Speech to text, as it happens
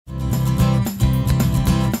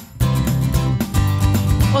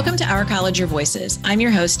Welcome to Our College, Your Voices. I'm your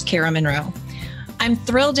host, Kara Monroe. I'm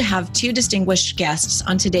thrilled to have two distinguished guests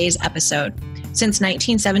on today's episode. Since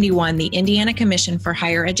 1971, the Indiana Commission for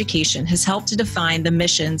Higher Education has helped to define the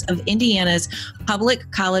missions of Indiana's public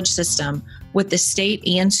college system with the state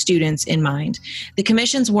and students in mind. The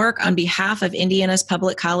Commission's work on behalf of Indiana's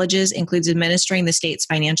public colleges includes administering the state's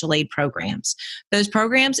financial aid programs. Those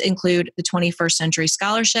programs include the 21st Century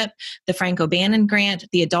Scholarship, the Frank O'Bannon Grant,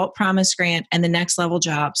 the Adult Promise Grant, and the Next Level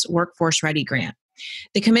Jobs Workforce Ready Grant.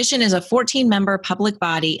 The Commission is a 14-member public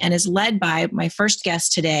body and is led by my first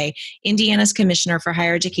guest today, Indiana's Commissioner for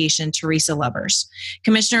Higher Education, Teresa Lubbers.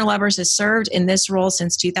 Commissioner Lubbers has served in this role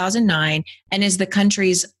since 2009 and is the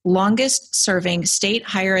country's longest-serving state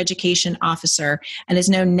higher education officer and is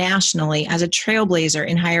known nationally as a trailblazer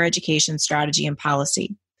in higher education strategy and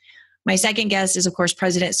policy. My second guest is, of course,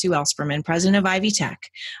 President Sue Ellspermann, president of Ivy Tech.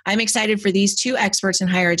 I'm excited for these two experts in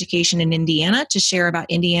higher education in Indiana to share about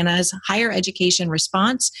Indiana's higher education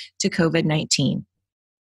response to COVID-19.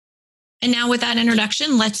 And now with that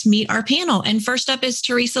introduction, let's meet our panel. And first up is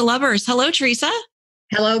Teresa Lubbers. Hello, Teresa.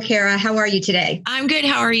 Hello, Kara. How are you today? I'm good.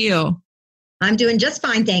 How are you? I'm doing just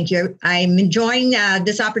fine, thank you. I'm enjoying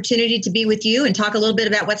this opportunity to be with you and talk a little bit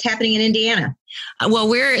about what's happening in Indiana. Well,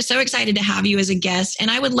 we're so excited to have you as a guest,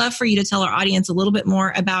 and I would love for you to tell our audience a little bit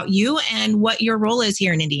more about you and what your role is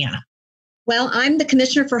here in Indiana. Well, I'm the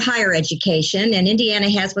Commissioner for Higher Education, and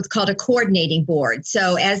Indiana has what's called a coordinating board.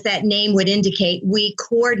 So as that name would indicate, we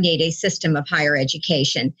coordinate a system of higher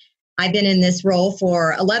education. I've been in this role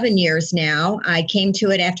for 11 years now. I came to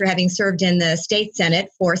it after having served in the State Senate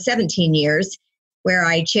for 17 years, where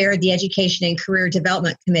I chaired the Education and Career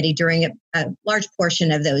Development Committee during a large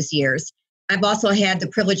portion of those years. I've also had the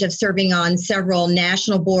privilege of serving on several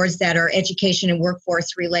national boards that are education and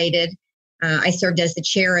workforce related. I served as the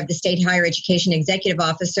chair of the State Higher Education Executive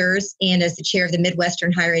Officers and as the chair of the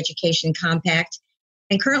Midwestern Higher Education Compact,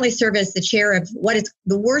 and currently serve as the chair of what is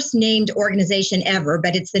the worst named organization ever,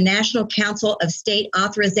 but it's the National Council of State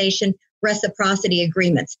Authorization Reciprocity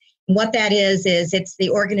Agreements. And what that is it's the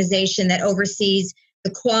organization that oversees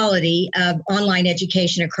the quality of online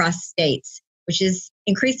education across states, which is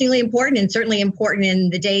increasingly important and certainly important in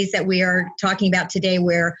the days that we are talking about today,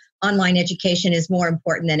 where online education is more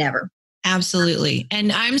important than ever. Absolutely.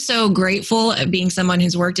 And I'm so grateful at being someone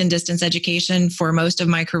who's worked in distance education for most of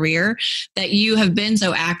my career that you have been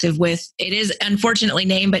so active with, it is unfortunately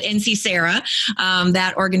named, but NC-SARA,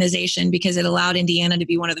 that organization, because it allowed Indiana to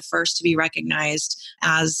be one of the first to be recognized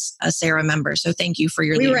as a SARA member. So thank you for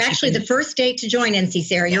your leadership. We were actually the first state to join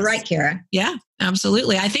NC-SARA. Yes. You're right, Kara. Yeah,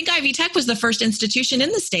 absolutely. I think Ivy Tech was the first institution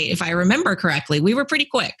in the state, if I remember correctly. We were pretty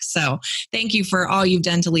quick. So thank you for all you've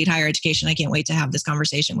done to lead higher education. I can't wait to have this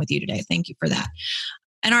conversation with you today. Thank you for that.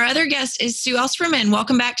 And our other guest is Sue Ellspermann.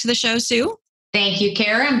 Welcome back to the show, Sue. Thank you,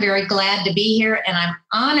 Kara. I'm very glad to be here, and I'm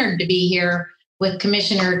honored to be here with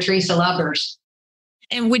Commissioner Teresa Lubbers.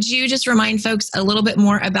 And would you just remind folks a little bit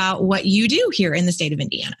more about what you do here in the state of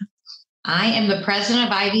Indiana? I am the president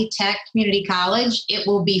of Ivy Tech Community College. It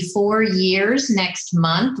will be 4 years next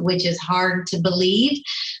month, which is hard to believe.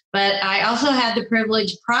 But I also had the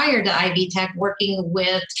privilege prior to Ivy Tech working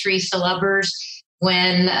with Teresa Lubbers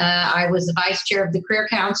when I was the vice chair of the Career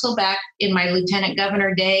Council back in my lieutenant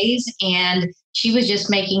governor days. And she was just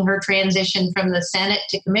making her transition from the Senate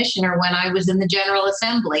to commissioner when I was in the General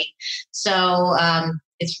Assembly. So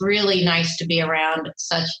it's really nice to be around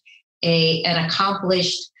such an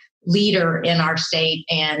accomplished leader in our state.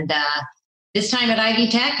 And this time at Ivy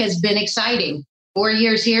Tech has been exciting. 4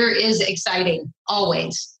 years here is exciting,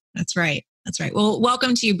 always. That's right. That's right. Well,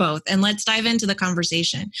 welcome to you both. And let's dive into the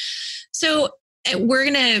conversation. So we're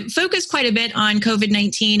going to focus quite a bit on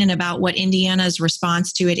COVID-19 and about what Indiana's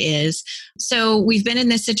response to it is. So we've been in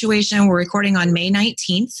this situation. We're recording on May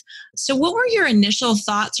 19th. So what were your initial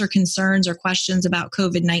thoughts or concerns or questions about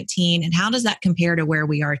COVID-19, and how does that compare to where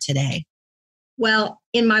we are today? Well,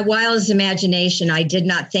 in my wildest imagination, I did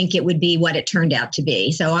not think it would be what it turned out to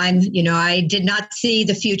be. So I did not see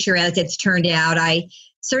the future as it's turned out. I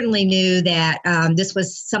certainly knew that this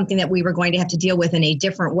was something that we were going to have to deal with in a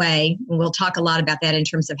different way. And we'll talk a lot about that in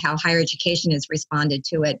terms of how higher education has responded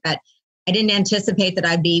to it. But I didn't anticipate that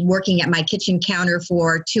I'd be working at my kitchen counter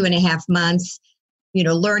for 2.5 months,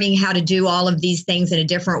 learning how to do all of these things in a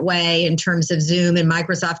different way in terms of Zoom and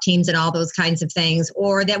Microsoft Teams and all those kinds of things,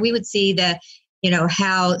 or that we would see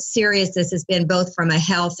how serious this has been, both from a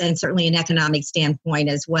health and certainly an economic standpoint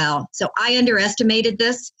as well. So I underestimated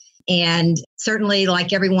this, and certainly,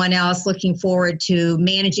 like everyone else, looking forward to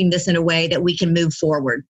managing this in a way that we can move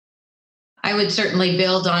forward. I would certainly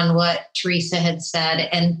build on what Teresa had said,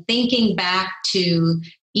 and thinking back to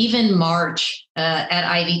even March at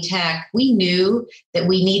Ivy Tech, we knew that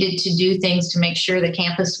we needed to do things to make sure the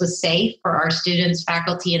campus was safe for our students,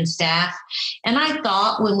 faculty, and staff. And I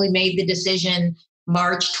thought when we made the decision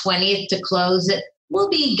March 20th to close it, we'll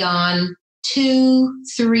be gone 2,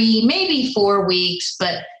 3, maybe 4 weeks,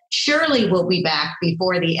 but surely we'll be back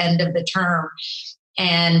before the end of the term.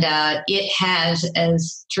 And it has,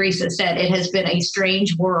 as Teresa said, it has been a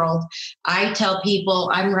strange world. I tell people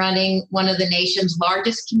I'm running one of the nation's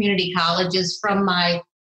largest community colleges from my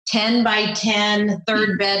 10 by 10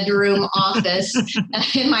 third bedroom office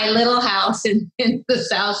in my little house in the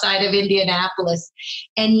south side of Indianapolis.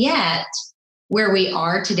 And yet, where we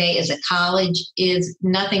are today as a college is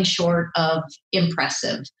nothing short of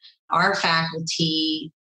impressive. Our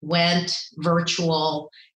faculty went virtual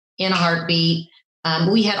in a heartbeat.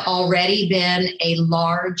 We had already been a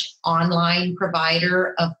large online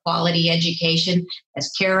provider of quality education. As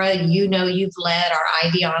Kara, you know, you've led our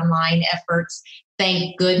Ivy Online efforts.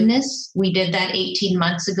 Thank goodness we did that 18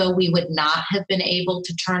 months ago. We would not have been able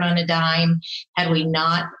to turn on a dime had we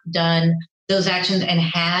not done those actions and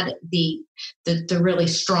had the really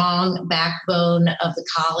strong backbone of the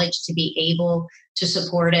college to be able to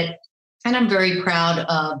support it. And I'm very proud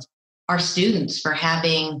of our students for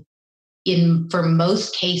having, for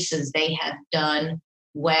most cases, they have done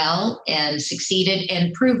well and succeeded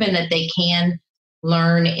and proven that they can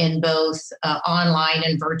learn in both online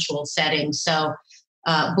and virtual settings. So,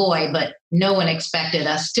 but no one expected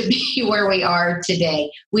us to be where we are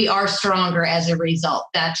today. We are stronger as a result,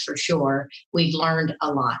 that's for sure. We've learned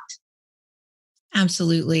a lot.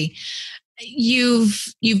 Absolutely.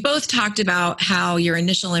 You've both talked about how your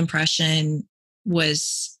initial impression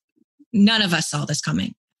was none of us saw this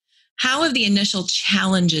coming. How have the initial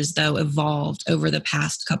challenges, though, evolved over the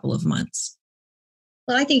past couple of months?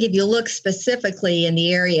 Well, I think if you look specifically in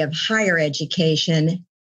the area of higher education,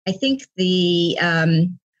 I think the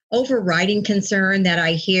overriding concern that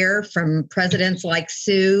I hear from presidents like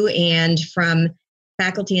Sue and from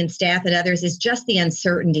faculty and staff and others is just the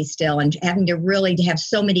uncertainty still and having to really have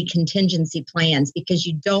so many contingency plans because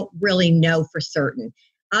you don't really know for certain.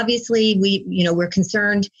 Obviously, we're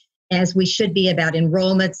concerned as we should be about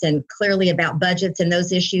enrollments and clearly about budgets, and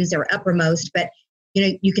those issues are uppermost. But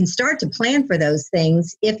you can start to plan for those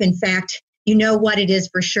things if, in fact, you know what it is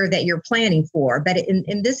for sure that you're planning for. But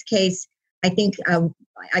in this case, I think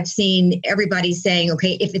I've seen everybody saying,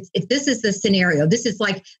 okay, if this is the scenario, this is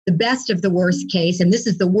like the best of the worst case, and this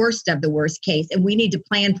is the worst of the worst case, and we need to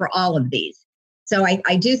plan for all of these. So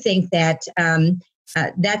I do think that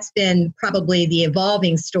that's been probably the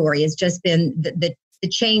evolving story. Has just been the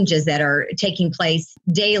changes that are taking place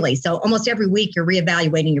daily. So almost every week you're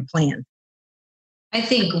reevaluating your plan. I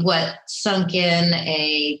think what sunk in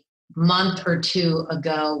a month or two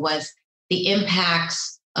ago was the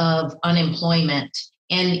impacts of unemployment.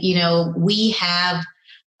 And, we have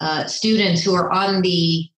students who are on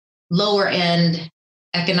the lower end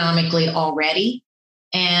economically already,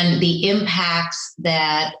 and the impacts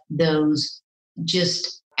that those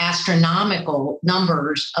just astronomical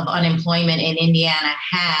numbers of unemployment in Indiana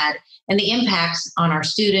had, and the impacts on our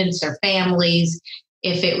students, their families,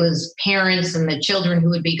 if it was parents and the children who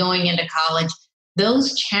would be going into college,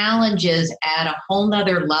 those challenges at a whole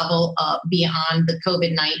nother level beyond the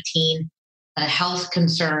COVID-19 health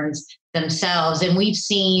concerns themselves. And we've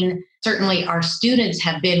seen, certainly our students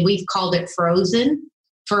have been, we've called it frozen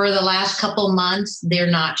for the last couple months. They're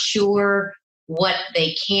not sure what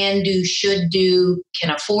they can do, should do, can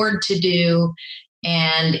afford to do.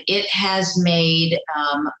 And it has made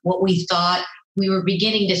what we thought we were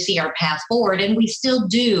beginning to see our path forward, and we still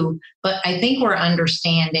do. But I think we're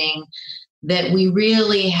understanding that we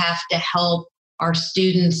really have to help our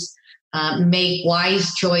students make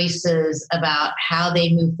wise choices about how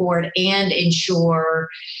they move forward and ensure,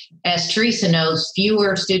 as Teresa knows,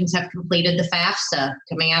 fewer students have completed the FAFSA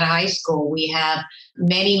coming out of high school. We have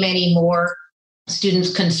many, many more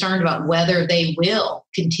students concerned about whether they will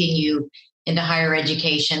continue into higher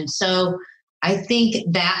education. So I think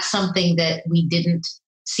that's something that we didn't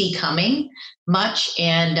see coming much.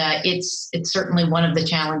 And it's certainly one of the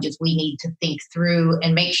challenges we need to think through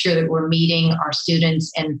and make sure that we're meeting our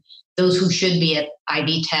students and those who should be at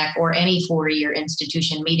Ivy Tech or any four-year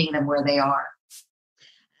institution, meeting them where they are.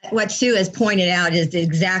 What Sue has pointed out is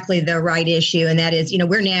exactly the right issue. And that is,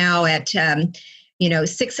 we're now at,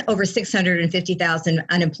 over 650,000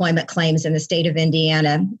 unemployment claims in the state of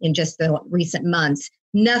Indiana in just the recent months.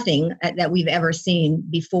 Nothing that we've ever seen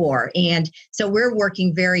before. And so we're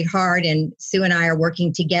working very hard, and Sue and I are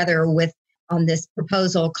working together on this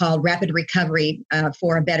proposal called Rapid Recovery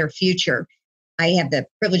for a Better Future. I have the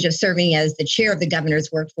privilege of serving as the chair of the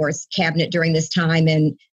governor's workforce cabinet during this time,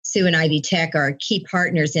 and Sue and Ivy Tech are key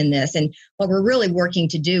partners in this. And what we're really working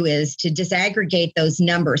to do is to disaggregate those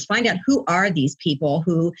numbers, find out who are these people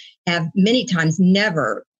who have many times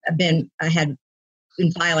never been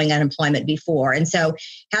filing unemployment before. And so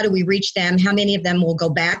how do we reach them? How many of them will go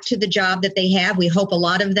back to the job that they have? We hope a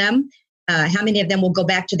lot of them. How many of them will go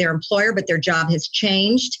back to their employer, but their job has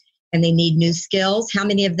changed and they need new skills? How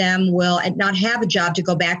many of them will not have a job to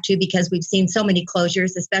go back to because we've seen so many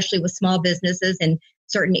closures, especially with small businesses in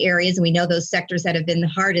certain areas, and we know those sectors that have been the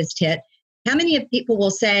hardest hit? How many of people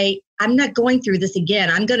will say, I'm not going through this again.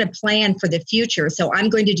 I'm going to plan for the future, so I'm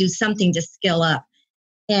going to do something to skill up.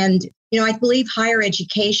 And, I believe higher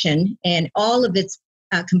education and all of its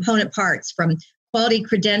component parts, from quality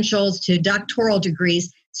credentials to doctoral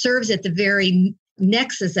degrees, serves at the very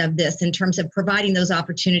nexus of this in terms of providing those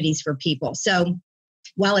opportunities for people. So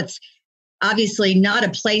while it's obviously not a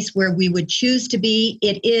place where we would choose to be,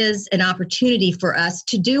 it is an opportunity for us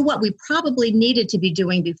to do what we probably needed to be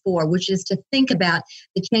doing before, which is to think about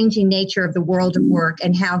the changing nature of the world of work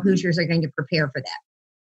and how Hoosiers are going to prepare for that.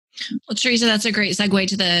 Well, Teresa, that's a great segue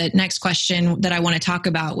to the next question that I want to talk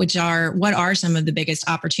about, which are, what are some of the biggest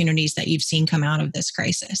opportunities that you've seen come out of this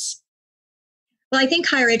crisis? Well, I think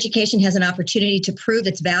higher education has an opportunity to prove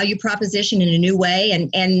its value proposition in a new way.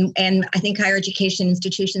 And I think higher education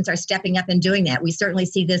institutions are stepping up and doing that. We certainly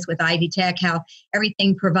see this with Ivy Tech, how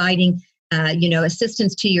everything providing,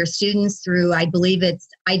 assistance to your students through, I believe it's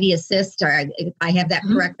Ivy Assist, or if I have that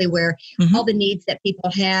correctly, where all the needs that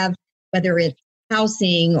people have, whether it's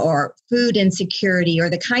housing or food insecurity or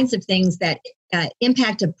the kinds of things that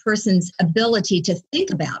impact a person's ability to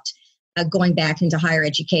think about going back into higher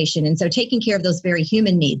education. And so taking care of those very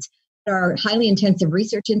human needs. Our highly intensive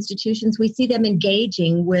research institutions, we see them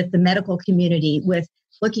engaging with the medical community, with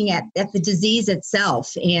looking at the disease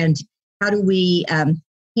itself and how do we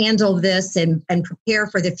handle this and prepare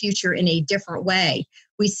for the future in a different way.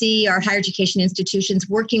 We see our higher education institutions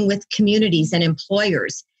working with communities and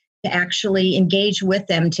employers to actually engage with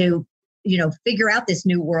them to, figure out this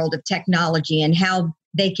new world of technology and how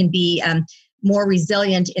they can be more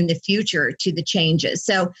resilient in the future to the changes.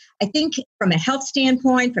 So I think from a health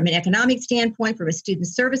standpoint, from an economic standpoint, from a student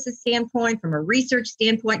services standpoint, from a research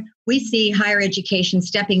standpoint, we see higher education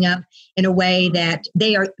stepping up in a way that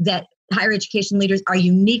that higher education leaders are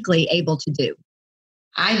uniquely able to do.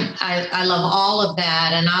 I love all of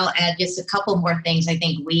that. And I'll add just a couple more things I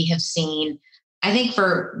think we have seen. I think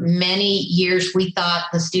for many years, we thought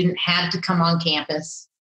the student had to come on campus,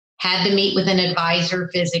 had to meet with an advisor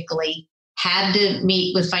physically, had to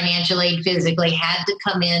meet with financial aid physically, had to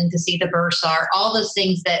come in to see the bursar, all those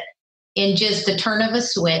things that in just the turn of a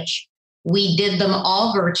switch, we did them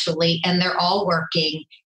all virtually and they're all working.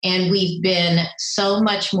 And we've been so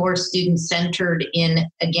much more student-centered in,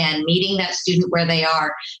 again, meeting that student where they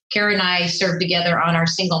are. Kara and I served together on our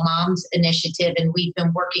Single Moms Initiative, and we've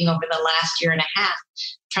been working over the last year and a half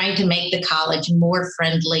trying to make the college more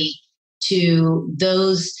friendly to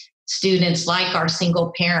those students like our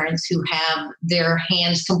single parents who have their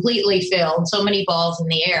hands completely filled, so many balls in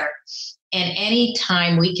the air. And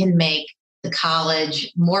anytime we can make the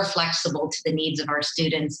college more flexible to the needs of our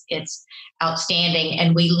students, it's outstanding.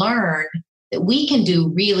 And we learn that we can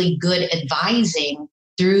do really good advising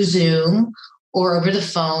through Zoom or over the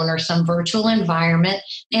phone or some virtual environment.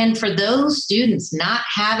 And for those students, not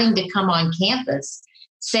having to come on campus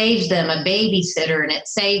saves them a babysitter, and it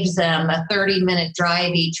saves them a 30-minute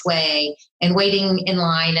drive each way and waiting in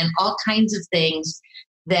line and all kinds of things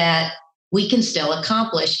that we can still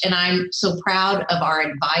accomplish. And I'm so proud of our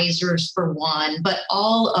advisors for one, but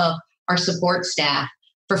all of our support staff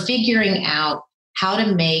for figuring out how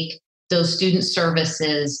to make those student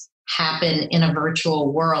services happen in a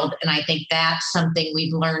virtual world. And I think that's something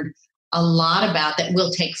we've learned a lot about that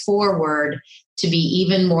we'll take forward to be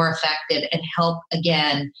even more effective and help,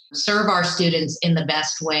 again, serve our students in the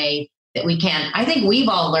best way that we can. I think we've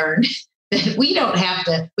all learned that we don't have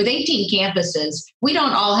to, with 18 campuses, we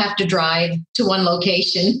don't all have to drive to one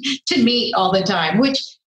location to meet all the time, which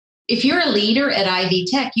if you're a leader at Ivy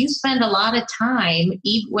Tech, you spend a lot of time,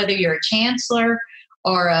 whether you're a chancellor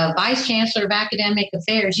or a vice chancellor of academic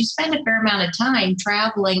affairs, you spend a fair amount of time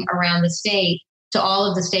traveling around the state to all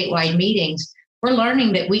of the statewide meetings. We're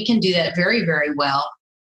learning that we can do that very, very well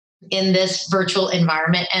in this virtual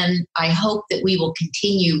environment. And I hope that we will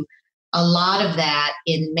continue a lot of that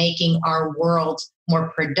in making our world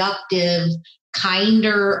more productive,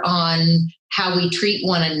 kinder on how we treat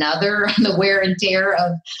one another, on the wear and tear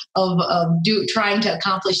of trying to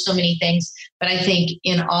accomplish so many things. But I think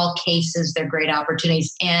in all cases, they're great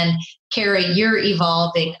opportunities. And Kara, you're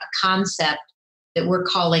evolving a concept that we're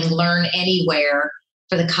calling Learn Anywhere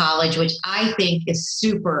for the college, which I think is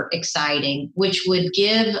super exciting, which would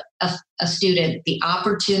give a student the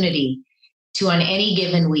opportunity to, on any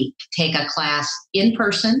given week, take a class in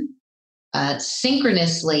person,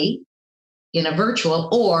 synchronously in a virtual,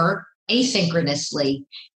 or asynchronously.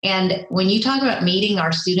 And when you talk about meeting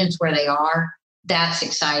our students where they are, that's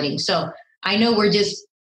exciting. So I know we're just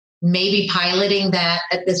maybe piloting that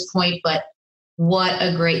at this point, but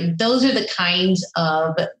those are the kinds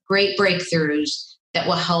of great breakthroughs that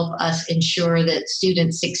will help us ensure that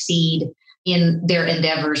students succeed in their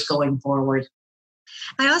endeavors going forward.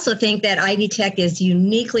 I also think that Ivy Tech is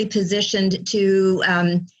uniquely positioned to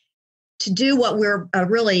do what we're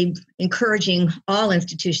really encouraging all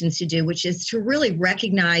institutions to do, which is to really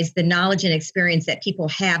recognize the knowledge and experience that people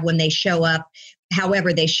have when they show up,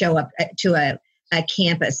 however they show up to a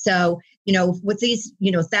campus. So, with these,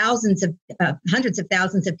 hundreds of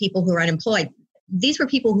thousands of people who are unemployed, these were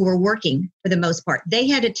people who were working for the most part. They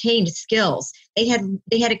had attained skills. They had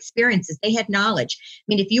experiences. They had knowledge. I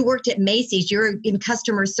mean, if you worked at Macy's, you're in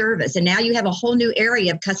customer service, and now you have a whole new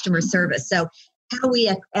area of customer service. So how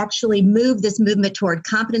we actually move this movement toward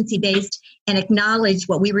competency-based and acknowledge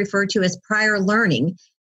what we refer to as prior learning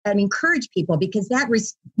and encourage people, because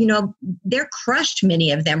they're crushed,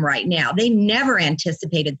 many of them right now. They never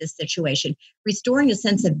anticipated this situation. Restoring a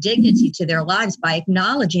sense of dignity to their lives by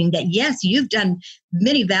acknowledging that, yes, you've done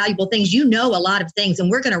many valuable things. You know a lot of things, and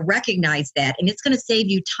we're going to recognize that. And it's going to save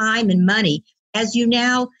you time and money as you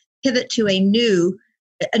now pivot to a new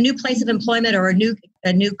place of employment or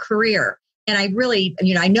a new career. And I really,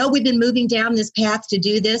 I know we've been moving down this path to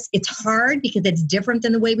do this. It's hard because it's different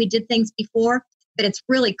than the way we did things before, but it's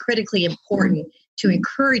really critically important to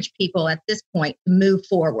encourage people at this point to move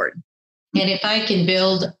forward. And if I can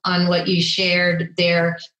build on what you shared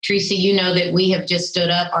there, Teresa, you know that we have just stood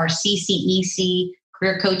up our CCEC,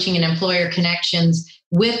 Career Coaching and Employer Connections,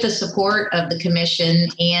 with the support of the Commission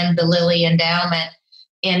and the Lilly Endowment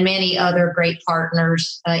and many other great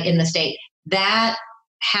partners in the state. That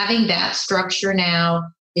having that structure now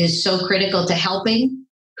is so critical to helping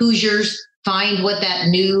Hoosiers find what that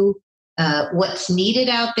new what's needed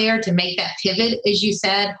out there to make that pivot, as you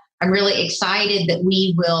said. I'm really excited that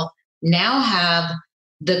we will now have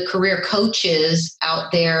the career coaches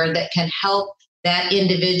out there that can help that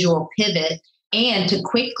individual pivot and to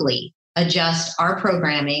quickly adjust our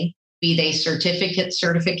programming, be they certificates,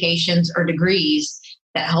 certifications, or degrees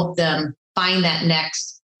that help them find that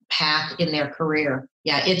next path in their career.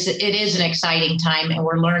 Yeah, it is an exciting time, and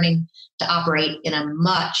we're learning to operate in a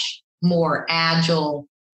much more agile,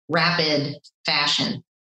 rapid fashion.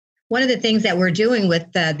 One of the things that we're doing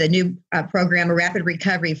with the new program, A Rapid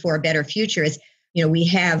Recovery for a Better Future, is, we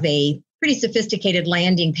have a pretty sophisticated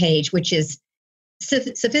landing page, which is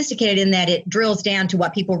sophisticated in that it drills down to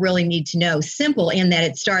what people really need to know. Simple in that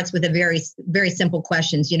it starts with a very, very simple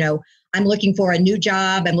questions. I'm looking for a new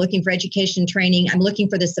job. I'm looking for education training. I'm looking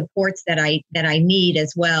for the supports that I need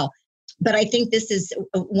as well. But I think this is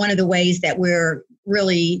one of the ways that we're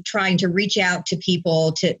really trying to reach out to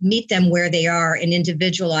people to meet them where they are and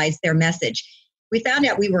individualize their message. We found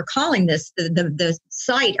out we were calling this, the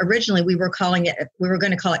site originally, we were going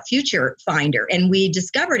to call it Future Finder. And we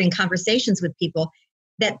discovered in conversations with people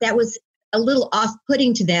that was a little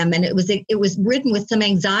off-putting to them. And it was written with some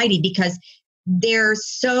anxiety because they're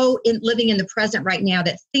so living in the present right now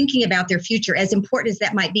that thinking about their future, as important as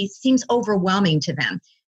that might be, seems overwhelming to them.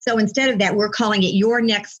 So instead of that, we're calling it Your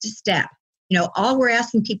Next Step. All we're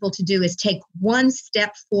asking people to do is take one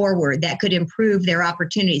step forward that could improve their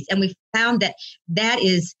opportunities. And we found that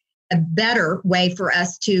is a better way for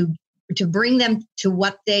us to bring them to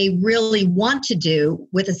what they really want to do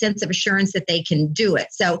with a sense of assurance that they can do it.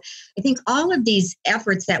 So I think all of these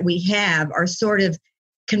efforts that we have are sort of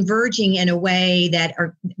converging in a way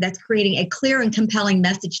that's creating a clear and compelling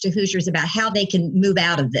message to Hoosiers about how they can move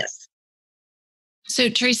out of this. So,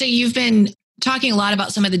 Teresa, you've been talking a lot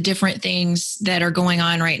about some of the different things that are going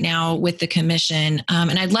on right now with the Commission.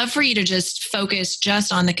 And I'd love for you to just focus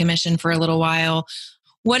just on the Commission for a little while.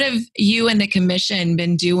 What have you and the Commission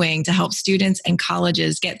been doing to help students and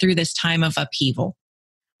colleges get through this time of upheaval?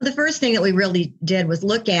 The first thing that we really did was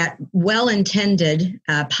look at well-intended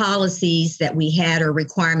policies that we had or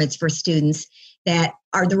requirements for students that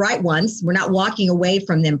are the right ones. We're not walking away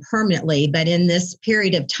from them permanently, but in this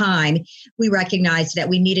period of time, we recognized that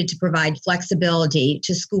we needed to provide flexibility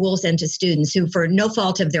to schools and to students who, for no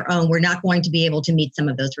fault of their own, were not going to be able to meet some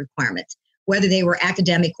of those requirements, whether they were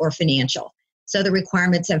academic or financial. So the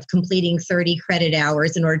requirements of completing 30 credit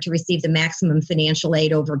hours in order to receive the maximum financial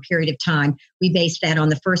aid over a period of time, we based that on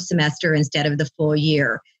the first semester instead of the full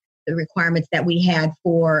year. The requirements that we had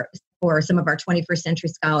for some of our 21st century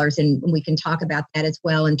scholars, and we can talk about that as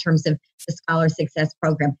well in terms of the Scholar Success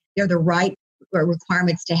Program. They're the right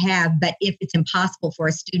requirements to have, but if it's impossible for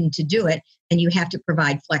a student to do it, then you have to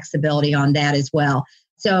provide flexibility on that as well.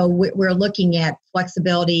 So we're looking at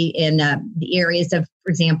flexibility in the areas of, for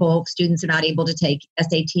example, students are not able to take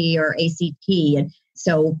SAT or ACT. And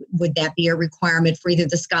so would that be a requirement for either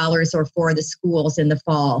the scholars or for the schools in the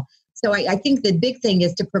fall? So I think the big thing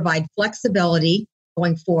is to provide flexibility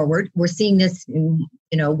going forward. We're seeing this,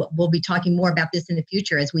 we'll be talking more about this in the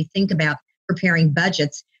future as we think about preparing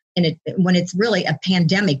budgets. And when it's really a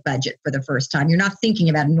pandemic budget for the first time, you're not thinking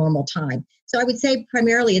about a normal time. So I would say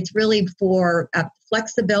primarily it's really for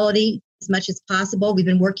flexibility as much as possible. We've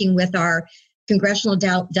been working with our congressional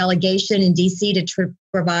delegation in D.C. to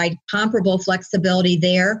provide comparable flexibility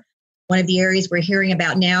there. One of the areas we're hearing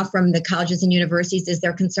about now from the colleges and universities is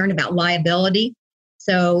their concern about liability.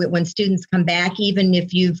 So when students come back, even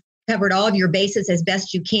if you've covered all of your bases as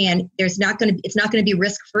best you can, it's not going to be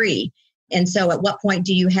risk-free. And so at what point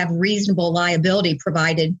do you have reasonable liability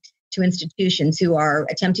provided to institutions who are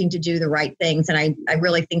attempting to do the right things? And I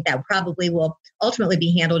really think that probably will ultimately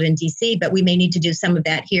be handled in DC, but we may need to do some of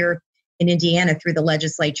that here in Indiana through the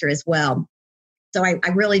legislature as well. So I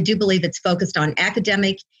really do believe it's focused on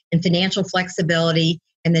academic and financial flexibility,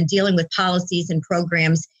 and then dealing with policies and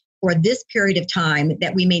programs for this period of time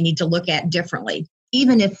that we may need to look at differently,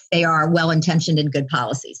 even if they are well-intentioned and good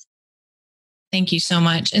policies. Thank you so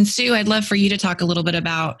much. And Sue, I'd love for you to talk a little bit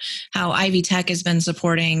about how Ivy Tech has been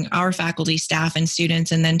supporting our faculty, staff, and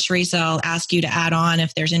students. And then Teresa, I'll ask you to add on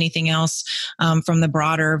if there's anything else from the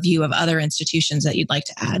broader view of other institutions that you'd like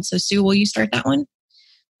to add. So Sue, will you start that one?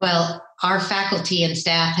 Well, our faculty and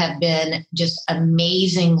staff have been just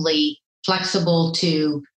amazingly flexible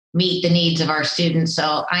to meet the needs of our students.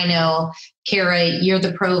 So I know, Kara, you're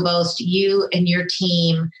the provost. You and your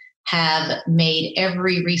team have made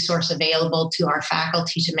every resource available to our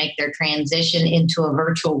faculty to make their transition into a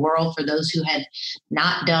virtual world for those who had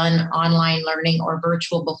not done online learning or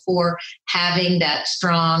virtual before. Having that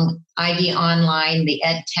strong Ivy Online, the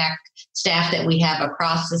ed tech staff that we have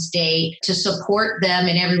across the state to support them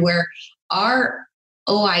and everywhere. Our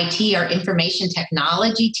OIT, our information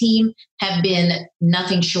technology team, have been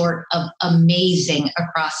nothing short of amazing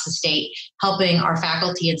across the state, helping our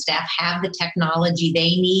faculty and staff have the technology they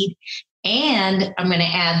need. And I'm going to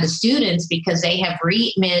add the students, because they have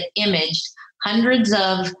re-imaged hundreds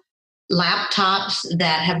of laptops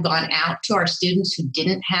that have gone out to our students who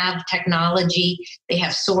didn't have technology. They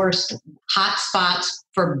have sourced hotspots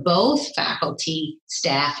for both faculty,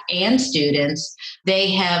 staff, and students.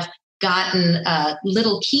 They have gotten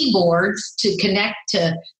little keyboards to connect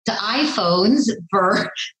to iPhones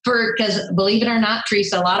because believe it or not,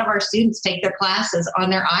 Teresa, a lot of our students take their classes on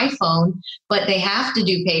their iPhone, but they have to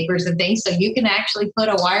do papers and things. So you can actually put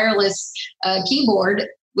a wireless keyboard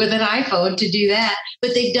with an iPhone to do that.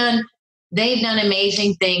 But they've done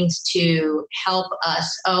amazing things to help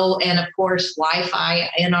us. Oh, and of course, Wi-Fi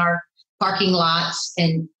in our parking lots,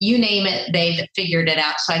 and you name it, they've figured it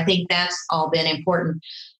out. So I think that's all been important.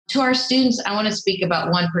 To our students, I want to speak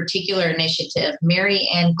about one particular initiative. Mary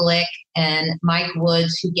Ann Glick and Mike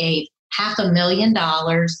Woods, who gave $500,000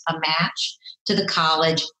 a match to the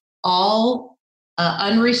college, all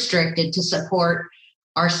unrestricted, to support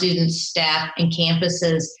our students, staff, and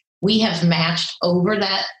campuses. We have matched over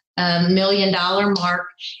that $1 million mark,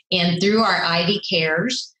 and through our Ivy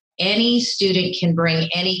Cares, any student can bring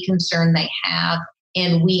any concern they have,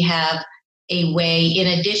 and we have a way,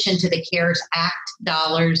 in addition to the CARES Act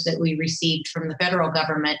dollars that we received from the federal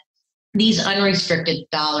government, these unrestricted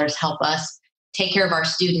dollars help us take care of our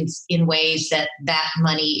students in ways that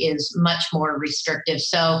money is much more restrictive.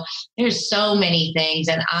 So there's so many things,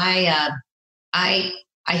 and I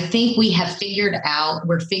think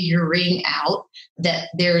we're figuring out that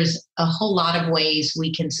there's a whole lot of ways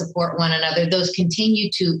we can support one another. Those continue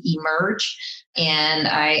to emerge, and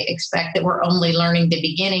I expect that we're only learning the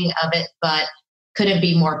beginning of it, but couldn't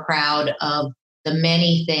be more proud of the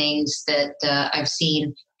many things that I've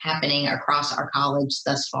seen happening across our college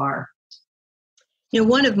thus far.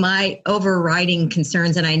 One of my overriding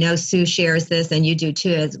concerns, and I know Sue shares this and you do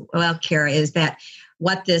too as well, Kara, is that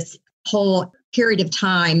what this whole period of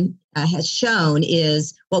time has shown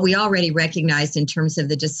is what we already recognized in terms of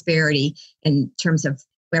the disparity, in terms of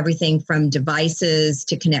everything from devices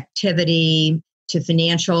to connectivity to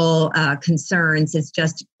financial concerns. It's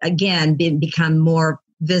just, again, become more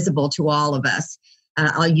visible to all of us.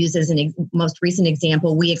 I'll use as an most recent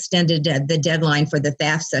example, we extended the deadline for the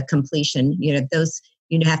FAFSA completion. Those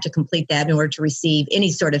have to complete that in order to receive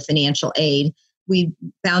any sort of financial aid. We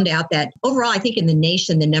found out that overall, I think in the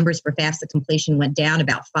nation, the numbers for FAFSA completion went down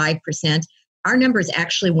about 5%. Our numbers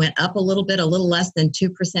actually went up a little bit, a little less than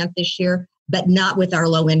 2% this year, but not with our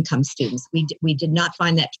low-income students. We did not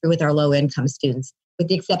find that true with our low-income students, with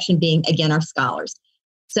the exception being, again, our scholars.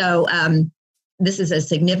 So this is a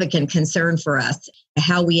significant concern for us,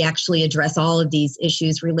 how we actually address all of these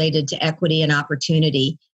issues related to equity and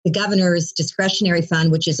opportunity. The governor's discretionary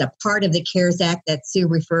fund, which is a part of the CARES Act that Sue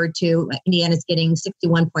referred to, Indiana's getting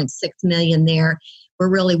 $61.6 million there. We're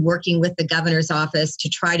really working with the governor's office to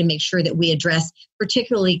try to make sure that we address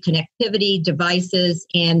particularly connectivity, devices,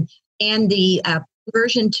 and the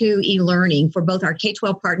conversion to e-learning for both our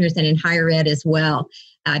K-12 partners and in higher ed as well.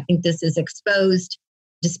 I think this is exposed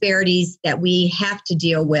disparities that we have to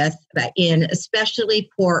deal with in especially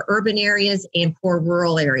poor urban areas and poor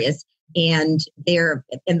rural areas. And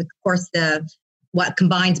of course, what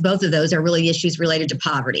combines both of those are really issues related to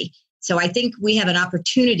poverty. So I think we have an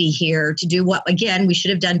opportunity here to do what, again, we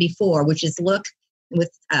should have done before, which is look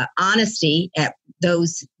with honesty at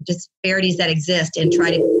those disparities that exist and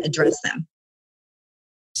try to address them.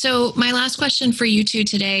 So my last question for you two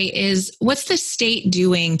today is, what's the state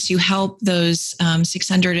doing to help those almost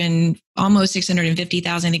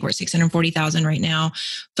 650,000, I think we're at 640,000 right now,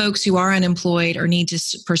 folks who are unemployed or need to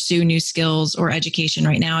pursue new skills or education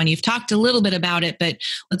right now? And you've talked a little bit about it, but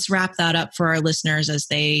let's wrap that up for our listeners as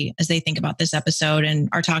they think about this episode and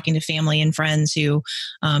are talking to family and friends who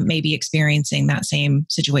may be experiencing that same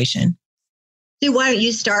situation. Sue, why don't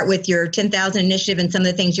you start with your 10,000 initiative and some of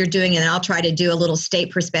the things you're doing, and I'll try to do a little state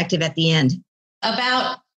perspective at the end.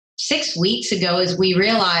 About 6 weeks ago, as we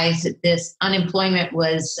realized that this unemployment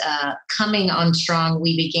was coming on strong,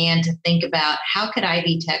 we began to think about how could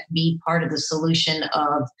Ivy Tech be part of the solution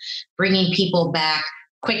of bringing people back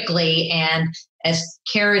quickly. And as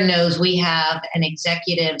Karen knows, we have an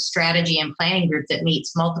executive strategy and planning group that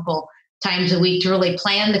meets multiple times a week to really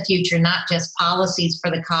plan the future, not just policies for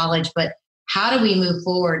the college, but how do we move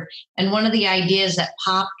forward? And one of the ideas that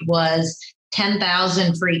popped was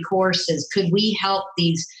 10,000 free courses. Could we help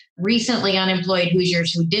these recently unemployed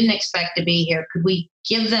Hoosiers who didn't expect to be here? Could we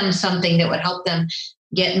give them something that would help them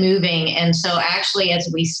get moving? And so actually,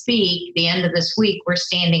 as we speak, the end of this week, we're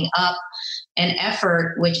standing up an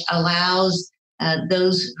effort which allows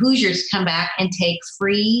those Hoosiers to come back and take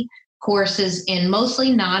free courses in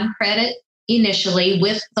mostly non-credit initially,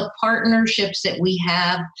 with the partnerships that we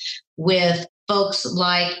have with folks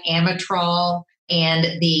like Amatrol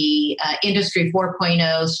and the Industry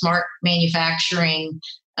 4.0 Smart Manufacturing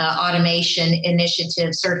Automation Initiative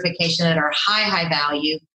certification that are high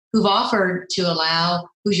value, who've offered to allow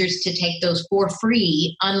Hoosiers to take those for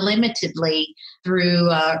free unlimitedly through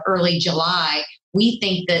early July. We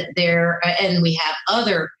think that and we have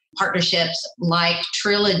other partnerships like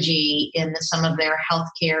Trilogy in some of their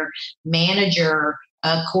healthcare manager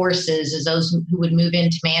courses, as those who would move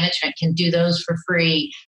into management can do those for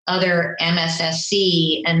free. Other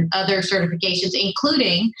MSSC and other certifications,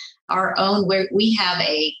 including our own, where we have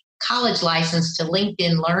a college license to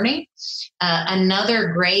LinkedIn Learning.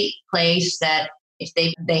 Another great place that if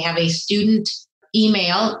they have a student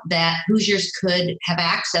email that Hoosiers could have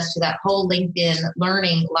access to that whole LinkedIn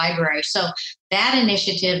Learning library. So that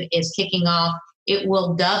initiative is kicking off. It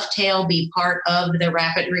will dovetail, be part of the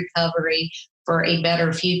rapid recovery for a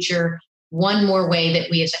better future. One more way that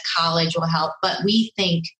we as a college will help, but we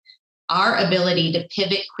think our ability to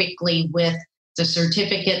pivot quickly with the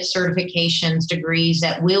certifications, degrees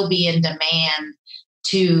that will be in demand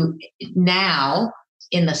to now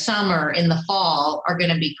in the summer, in the fall, are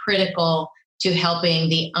going to be critical to helping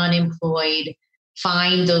the unemployed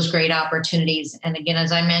find those great opportunities. And again,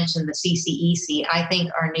 as I mentioned, the CCEC, I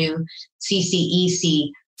think our new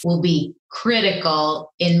CCEC will be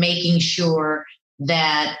critical in making sure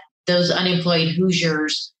that those unemployed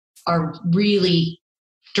Hoosiers are really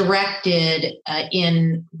directed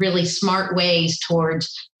in really smart ways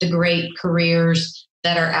towards the great careers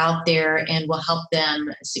that are out there and will help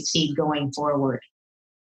them succeed going forward.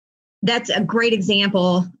 That's a great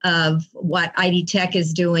example of what Ivy Tech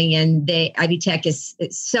is doing, and Ivy Tech is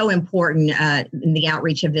so important in the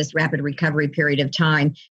outreach of this rapid recovery period of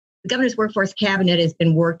time. The Governor's Workforce Cabinet has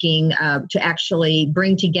been working to actually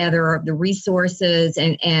bring together the resources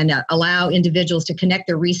and allow individuals to connect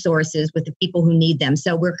their resources with the people who need them.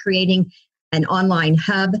 So we're creating an online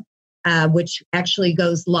hub, which actually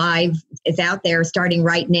goes live. It's out there starting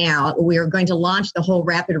right now. We are going to launch the whole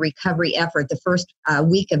rapid recovery effort the first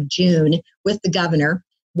week of June with the governor.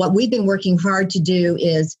 what we've been working hard to do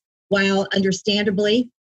is, while understandably,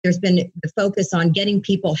 there's been the focus on getting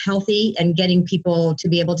people healthy and getting people to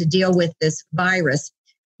be able to deal with this virus,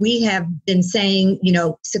 we have been saying,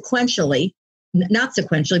 sequentially, not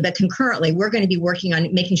sequentially, but concurrently, we're going to be working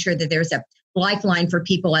on making sure that there's a lifeline for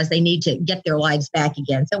people as they need to get their lives back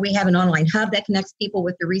again. So we have an online hub that connects people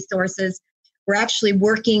with the resources. We're actually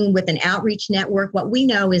working with an outreach network. What we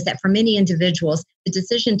know is that for many individuals, the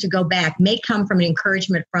decision to go back may come from an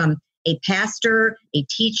encouragement from a pastor, a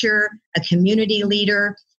teacher, a community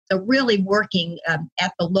leader. So really working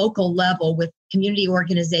at the local level with community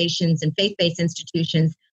organizations and faith-based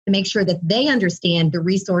institutions to make sure that they understand the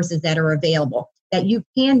resources that are available, that you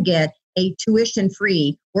can get a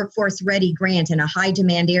tuition-free, workforce-ready grant in a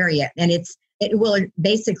high-demand area. And it will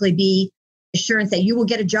basically be assurance that you will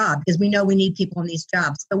get a job, because we know we need people in these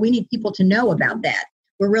jobs, but we need people to know about that.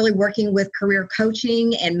 We're really working with career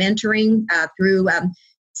coaching and mentoring through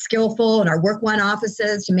Skillful and our Work One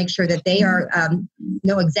offices to make sure that they are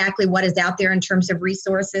know exactly what is out there in terms of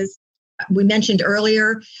resources. We mentioned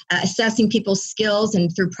earlier assessing people's skills,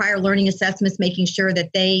 and through prior learning assessments, making sure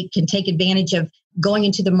that they can take advantage of going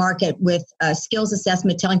into the market with skills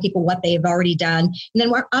assessment, telling people what they have already done. And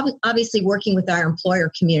then we're obviously working with our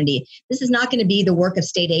employer community. This is not going to be the work of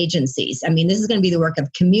state agencies. I mean, this is going to be the work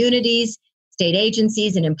of communities, state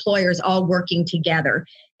agencies, and employers all working together.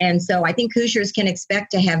 And so I think Hoosiers can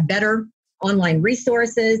expect to have better online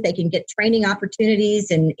resources. They can get training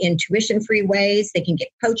opportunities in tuition-free ways. They can get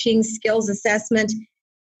coaching, skills assessment,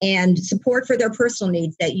 and support for their personal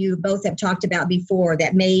needs that you both have talked about before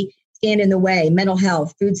that may stand in the way: mental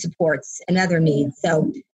health, food supports, and other needs.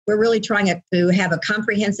 So we're really trying to have a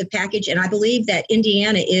comprehensive package, and I believe that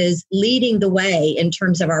Indiana is leading the way in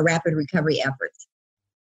terms of our rapid recovery efforts.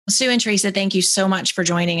 Sue and Teresa, thank you so much for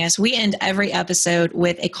joining us. We end every episode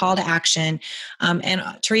with a call to action. And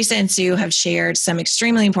Teresa and Sue have shared some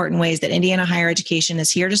extremely important ways that Indiana higher education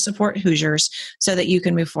is here to support Hoosiers so that you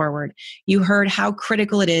can move forward. You heard how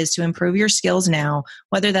critical it is to improve your skills now,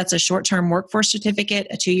 whether that's a short-term workforce certificate,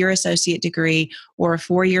 a 2-year associate degree, or a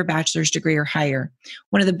 4-year bachelor's degree or higher.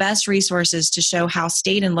 One of the best resources to show how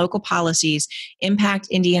state and local policies impact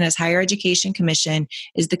Indiana's Higher Education Commission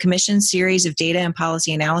is the Commission's series of data and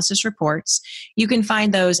policy analysis reports. You can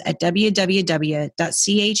find those at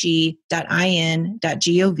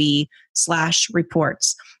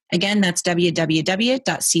www.che.in.gov/reports. Again, that's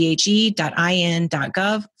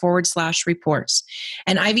www.che.in.gov/reports.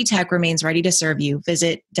 And Ivy Tech remains ready to serve you.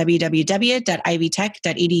 Visit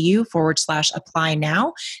www.ivytech.edu/apply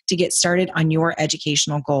now to get started on your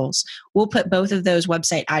educational goals. We'll put both of those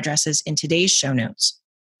website addresses in today's show notes.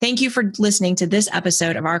 Thank you for listening to this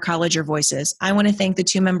episode of Our College, Your Voices. I want to thank the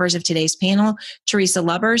two members of today's panel, Teresa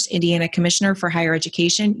Lubbers, Indiana Commissioner for Higher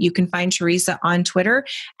Education. You can find Teresa on Twitter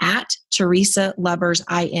at Teresa Lubbers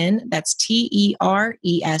IN. That's TERESA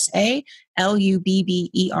LUBBERSIN.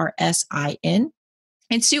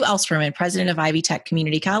 And Sue Ellspermann, President of Ivy Tech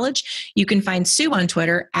Community College. You can find Sue on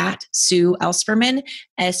Twitter at Sue Ellspermann,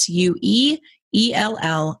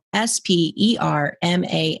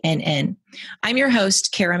 SUEELLSPERMANN. I'm your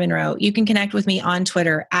host, Kara Monroe. You can connect with me on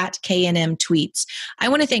Twitter at KNM Tweets. I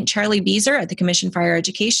want to thank Charlie Beezer at the Commission for Higher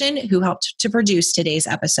Education, who helped to produce today's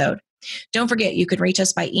episode. Don't forget, you can reach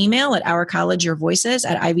us by email at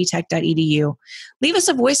ourcollegeyourvoices@ivytech.edu. Leave us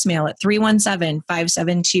a voicemail at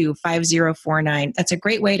 317-572-5049. That's a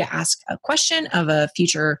great way to ask a question of a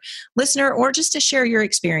future listener or just to share your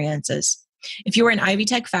experiences. If you are an Ivy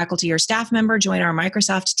Tech faculty or staff member, join our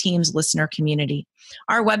Microsoft Teams listener community.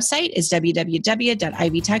 Our website is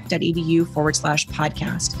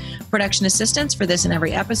www.ivytech.edu/podcast. Production assistance for this and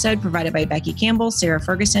every episode provided by Becky Campbell, Sarah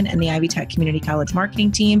Ferguson, and the Ivy Tech Community College marketing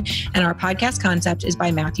team. And our podcast concept is by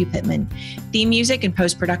Matthew Pittman. Theme music and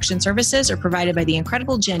post-production services are provided by the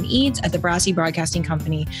incredible Jen Edds at the Brassy Broadcasting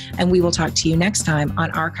Company. And we will talk to you next time on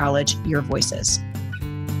Our College, Your Voices.